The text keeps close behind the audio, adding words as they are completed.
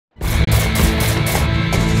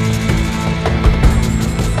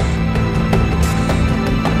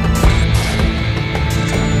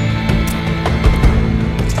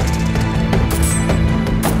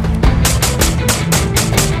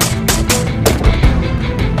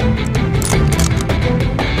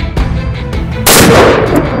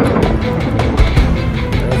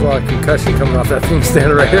concussion coming off that thing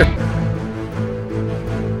standing right here. I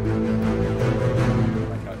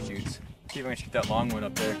like how it shoots. See if I can shoot that long one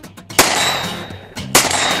up there.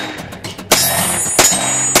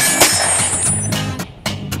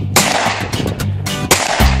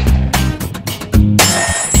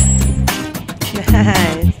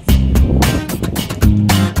 Nice.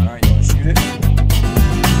 Alright, you want to shoot it?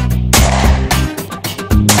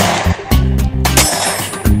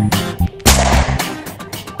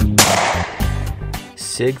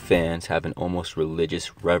 Sig fans have an almost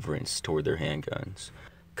religious reverence toward their handguns,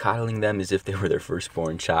 coddling them as if they were their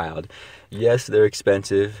firstborn child. Yes, they're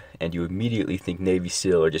expensive, and you immediately think Navy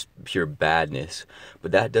SEAL are just pure badness,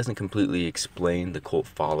 but that doesn't completely explain the cult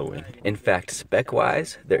following. In fact,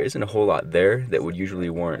 spec-wise, there isn't a whole lot there that would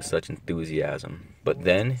usually warrant such enthusiasm. But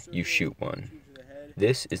then, you shoot one.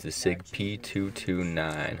 This is the Sig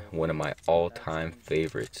P229, one of my all-time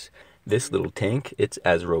favorites. This little tank, it's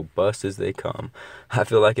as robust as they come. I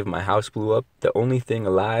feel like if my house blew up, the only thing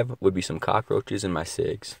alive would be some cockroaches in my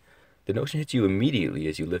Sigs. The notion hits you immediately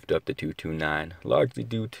as you lift up the 229, largely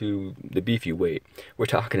due to the beefy weight. We're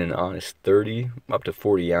talking an honest 30 up to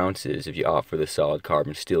 40 ounces if you opt for the solid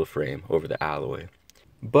carbon steel frame over the alloy.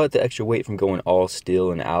 But the extra weight from going all steel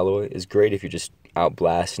and alloy is great if you're just out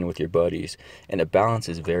blasting with your buddies, and it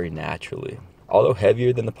balances very naturally. Although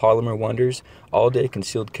heavier than the polymer wonders, all-day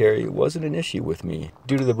concealed carry wasn't an issue with me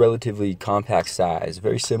due to the relatively compact size,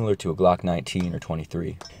 very similar to a Glock 19 or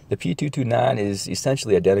 23. The P229 is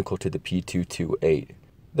essentially identical to the P228,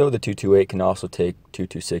 though the 228 can also take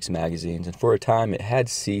 .226 magazines, and for a time it had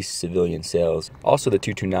ceased civilian sales. Also, the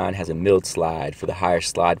 229 has a milled slide for the higher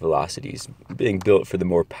slide velocities, being built for the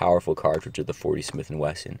more powerful cartridge of the 40 Smith &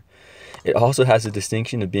 Wesson. It also has the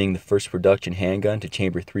distinction of being the first production handgun to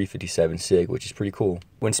chamber 357 Sig, which is pretty cool.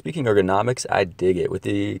 When speaking ergonomics, I dig it, with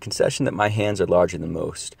the concession that my hands are larger than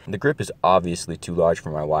most. The grip is obviously too large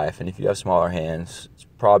for my wife, and if you have smaller hands, it's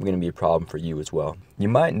probably going to be a problem for you as well. You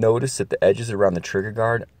might notice that the edges around the trigger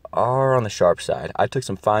guard are on the sharp side. I took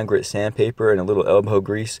some fine grit sandpaper and a little elbow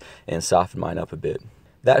grease and softened mine up a bit.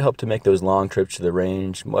 That helped to make those long trips to the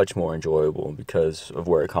range much more enjoyable because of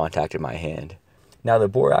where it contacted my hand. Now, the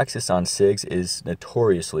bore axis on Sigs is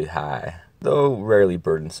notoriously high, though rarely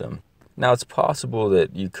burdensome. Now, it's possible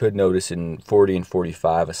that you could notice in 40 and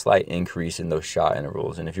 45 a slight increase in those shot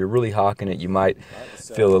intervals, and if you're really hawking it, you might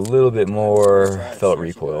feel a little bit more felt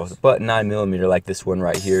recoil. But 9mm like this one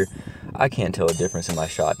right here, I can't tell a difference in my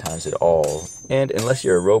shot times at all, and unless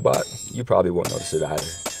you're a robot, you probably won't notice it either.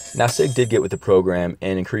 Now, Sig did get with the program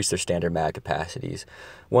and increase their standard mag capacities.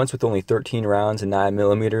 Once with only 13 rounds in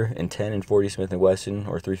 9mm and 10 in 40 Smith & Wesson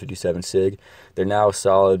or 357 Sig, they're now a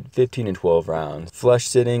solid 15 and 12 rounds, flush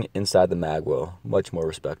sitting inside the mag well, much more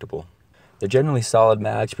respectable. They're generally solid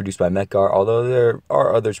mags produced by MacLeod, although there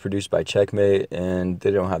are others produced by Checkmate and they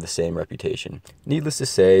don't have the same reputation. Needless to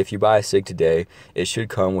say, if you buy a Sig today, it should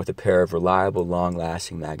come with a pair of reliable,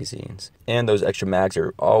 long-lasting magazines. And those extra mags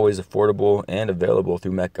are always affordable and available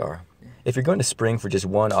through MacLeod. If you're going to spring for just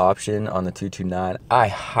one option on the 229, I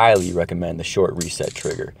highly recommend the short reset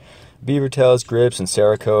trigger. Beaver tails, grips, and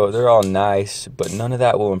Cerakote, they're all nice, but none of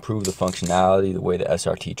that will improve the functionality the way the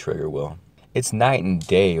SRT trigger will. It's night and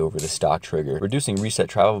day over the stock trigger, reducing reset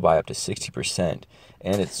travel by up to 60%,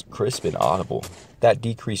 and it's crisp and audible. That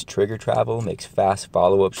decreased trigger travel makes fast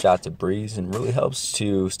follow-up shots a breeze and really helps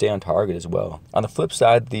to stay on target as well. On the flip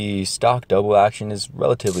side, the stock double action is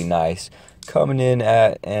relatively nice, coming in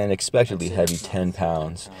at an expectedly heavy 10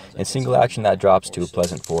 pounds. In single action, that drops to a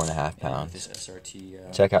pleasant 4.5 pounds.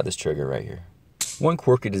 Check out this trigger right here. One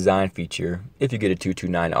quirky design feature, if you get a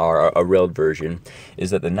 229R, a railed version,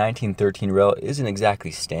 is that the 1913 rail isn't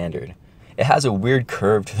exactly standard. It has a weird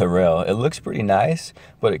curve to the rail. It looks pretty nice,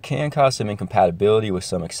 but it can cause some incompatibility with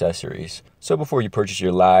some accessories. So before you purchase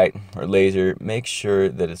your light or laser, make sure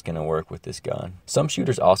that it's going to work with this gun. Some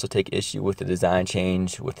shooters also take issue with the design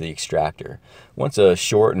change with the extractor. Once a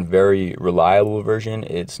short and very reliable version,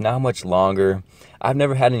 it's now much longer. I've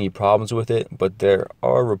never had any problems with it, but there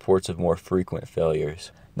are reports of more frequent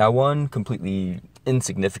failures. Now, one completely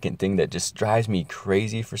insignificant thing that just drives me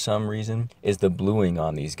crazy for some reason is the bluing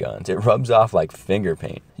on these guns. It rubs off like finger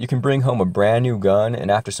paint. You can bring home a brand new gun,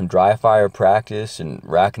 and after some dry fire practice and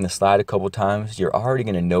racking the slide a couple times, you're already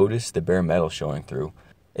going to notice the bare metal showing through.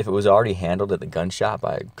 If it was already handled at the gun shop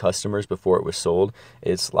by customers before it was sold,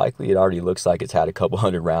 it's likely it already looks like it's had a couple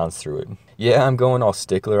hundred rounds through it. Yeah, I'm going all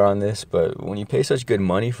stickler on this, but when you pay such good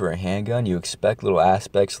money for a handgun, you expect little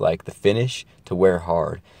aspects like the finish to wear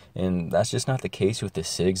hard. And that's just not the case with the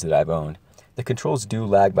Sigs that I've owned. The controls do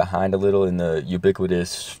lag behind a little in the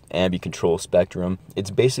ubiquitous ambi control spectrum.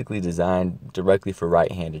 It's basically designed directly for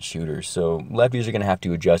right-handed shooters, so lefties are going to have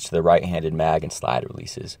to adjust to the right-handed mag and slide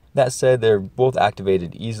releases. That said, they're both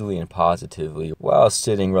activated easily and positively while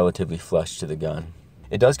sitting relatively flush to the gun.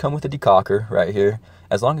 It does come with a decocker right here.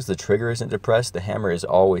 As long as the trigger isn't depressed, the hammer is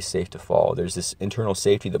always safe to fall. There's this internal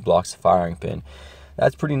safety that blocks the firing pin.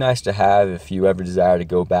 That's pretty nice to have if you ever desire to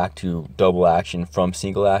go back to double action from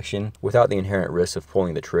single action without the inherent risk of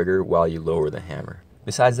pulling the trigger while you lower the hammer.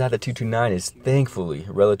 Besides that, the 229 is thankfully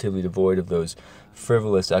relatively devoid of those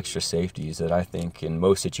frivolous extra safeties that I think in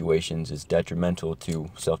most situations is detrimental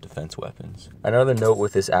to self-defense weapons. Another note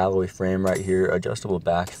with this alloy frame right here, adjustable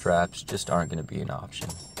back straps just aren't going to be an option.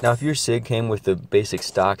 Now if your Sig came with the basic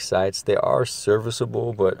stock sights, they are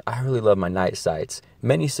serviceable, but I really love my night sights.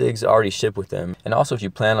 Many Sigs already ship with them, and also if you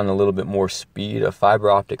plan on a little bit more speed, a fiber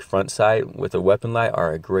optic front sight with a weapon light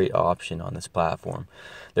are a great option on this platform.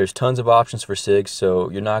 There's tons of options for Sigs, so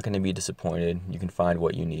you're not going to be disappointed. You can find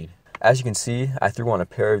what you need. As you can see, I threw on a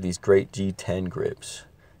pair of these great G10 grips.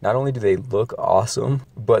 Not only do they look awesome,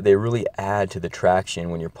 but they really add to the traction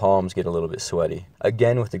when your palms get a little bit sweaty.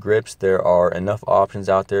 Again, with the grips, there are enough options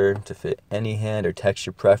out there to fit any hand or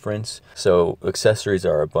texture preference, so accessories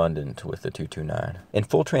are abundant with the 229. In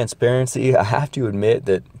full transparency, I have to admit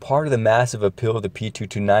that part of the massive appeal of the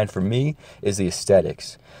P229 for me is the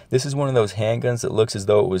aesthetics. This is one of those handguns that looks as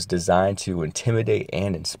though it was designed to intimidate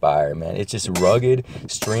and inspire, man. It's just rugged,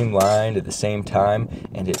 streamlined at the same time,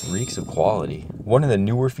 and it reeks of quality. One of the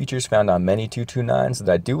newer features found on many 229s that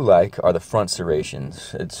I do like are the front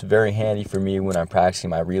serrations. It's very handy for me when I'm practicing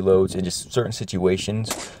my reloads. In just certain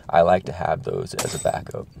situations, I like to have those as a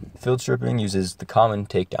backup. Field stripping uses the common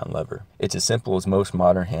takedown lever. It's as simple as most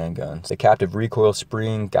modern handguns. The captive recoil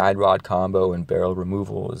spring, guide rod combo, and barrel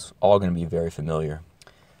removal is all going to be very familiar.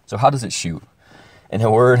 So how does it shoot? In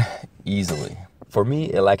a word, easily. For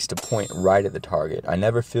me, it likes to point right at the target. I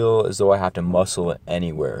never feel as though I have to muscle it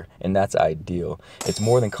anywhere, and that's ideal. It's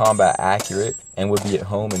more than combat accurate and would be at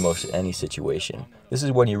home in most any situation. This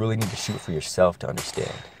is when you really need to shoot for yourself to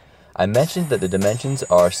understand. I mentioned that the dimensions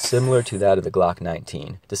are similar to that of the Glock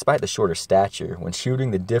 19. Despite the shorter stature, when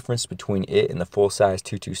shooting, the difference between it and the full-size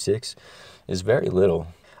 226 is very little.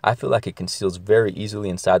 I feel like it conceals very easily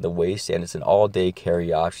inside the waist, and it's an all-day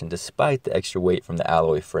carry option despite the extra weight from the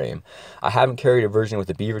alloy frame. I haven't carried a version with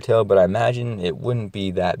the beaver tail, but I imagine it wouldn't be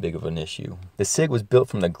that big of an issue. The Sig was built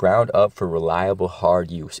from the ground up for reliable, hard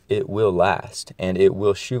use. It will last, and it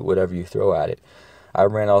will shoot whatever you throw at it. I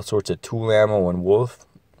ran all sorts of tool ammo and wolf.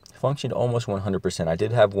 Functioned almost 100%. I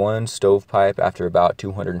did have one stovepipe after about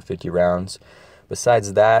 250 rounds.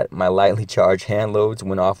 Besides that, my lightly charged hand loads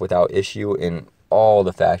went off without issue, and all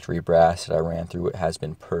the factory brass that I ran through it has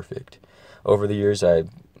been perfect. Over the years, I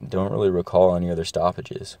don't really recall any other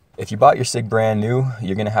stoppages. If you bought your Sig brand new,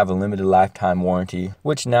 you're going to have a limited lifetime warranty,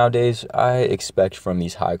 which nowadays I expect from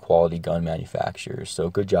these high quality gun manufacturers, so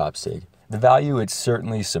good job, Sig. The value, it's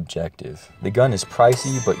certainly subjective. The gun is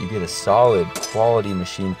pricey, but you get a solid, quality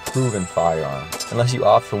machine proven firearm. Unless you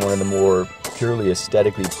opt for one of the more purely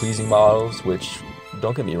aesthetically pleasing models, which,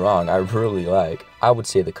 don't get me wrong, I really like, I would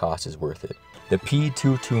say the cost is worth it. The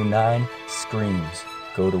P229 screams,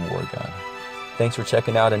 go to war gun. Thanks for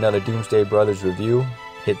checking out another Doomsday Brothers review.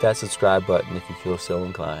 Hit that subscribe button if you feel so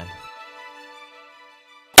inclined.